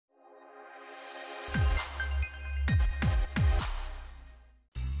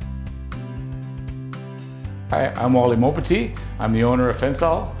Hi, I'm Wally. I'm the owner of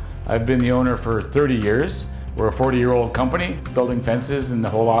FenceAll. I've been the owner for 30 years. We're a 40-year-old company building fences in the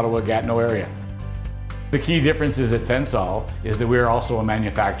whole Ottawa-Gatineau area. The key differences at FenceAll is that we are also a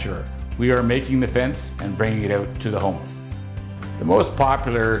manufacturer. We are making the fence and bringing it out to the home. The most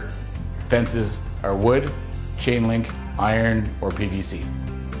popular fences are wood, chain link, iron, or PVC.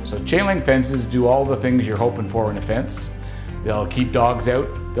 So chain link fences do all the things you're hoping for in a fence. They'll keep dogs out,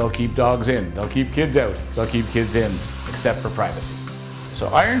 they'll keep dogs in. They'll keep kids out, they'll keep kids in, except for privacy. So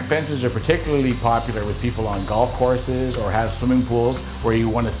iron fences are particularly popular with people on golf courses or have swimming pools where you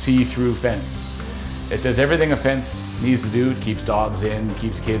want a see-through fence. It does everything a fence needs to do. It keeps dogs in,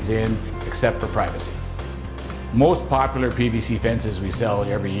 keeps kids in, except for privacy. Most popular PVC fences we sell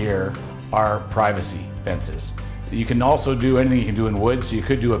every year are privacy fences. You can also do anything you can do in wood, so you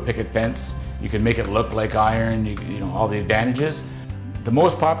could do a picket fence. You can make it look like iron, you know, all the advantages. The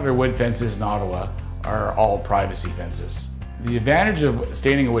most popular wood fences in Ottawa are all privacy fences. The advantage of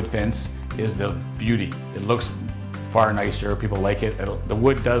staining a wood fence is the beauty. It looks far nicer, people like it. The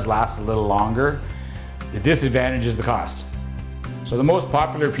wood does last a little longer. The disadvantage is the cost. So the most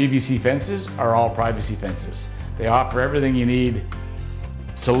popular PVC fences are all privacy fences. They offer everything you need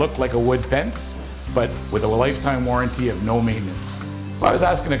to look like a wood fence, but with a lifetime warranty of no maintenance. If I was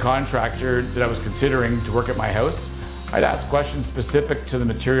asking a contractor that I was considering to work at my house, I'd ask questions specific to the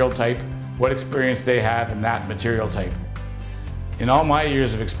material type, what experience they have in that material type. In all my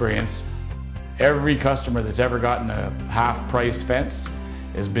years of experience, every customer that's ever gotten a half-price fence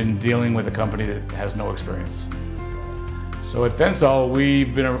has been dealing with a company that has no experience. So at FenceAll,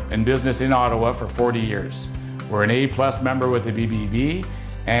 we've been in business in Ottawa for 40 years. We're an A+ member with the BBB,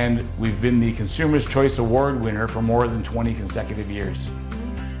 and we've been the Consumer's Choice Award winner for more than 20 consecutive years.